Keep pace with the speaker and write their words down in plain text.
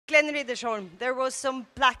Glen Riddersholm, there was some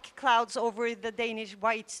black clouds over the Danish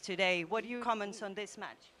whites today. What do you comment on this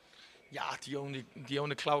match? Yeah, the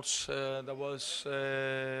only clouds there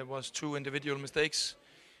was two individual mistakes.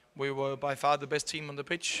 We were by far the best team on the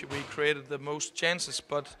pitch. We created the most chances,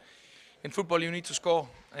 but in football you need to score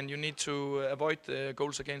and you need to avoid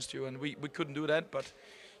goals against you, and we couldn't do that. But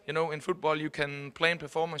you know, in football you can plan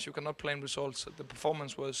performance, you cannot plan results. The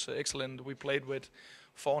performance was excellent. We played with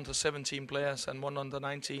 4 under 17 players and 1 under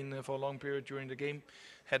 19 for a long period during the game.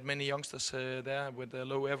 Had many youngsters there with a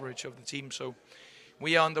low average of the team. So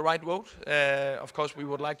we are on the right road. Of course, we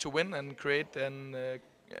would like to win and create and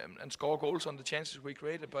score goals on the chances we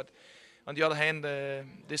created. But on the other hand,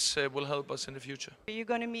 this will help us in the future. You're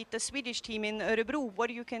going to meet the Swedish team in Örebro. What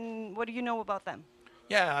do you know about them?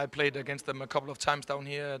 Yeah, I played against them a couple of times down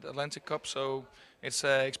here at Atlantic Cup, so it's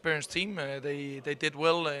an experienced team. They did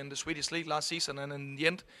well in the Swedish league last season, and in the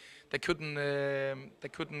end, they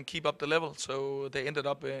couldn't keep up the level, so they ended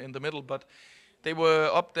up in the middle. But they were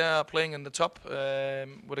up there playing in the top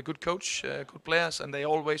with a good coach, good players, and they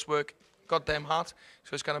always work goddamn hard.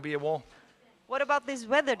 So it's gonna be a war. What about this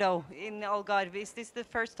weather, though, in Algarve? Is this the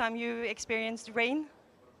first time you experienced rain?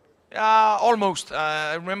 Almost.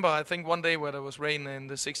 I remember, I think one day where there was rain in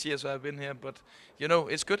the 6 years I've been here, but you know,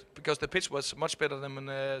 it's good because the pitch was much better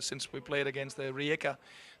than since we played against the Rijeka.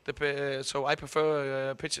 So I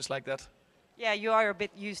prefer pitches like that. Yeah, you are a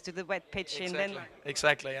bit used to the wet pitch in Denmark.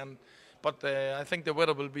 Exactly, but I think the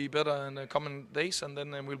weather will be better in the coming days, and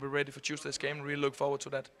then we'll be ready for Tuesday's game. Really look forward to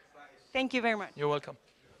that. Thank you very much. You're welcome.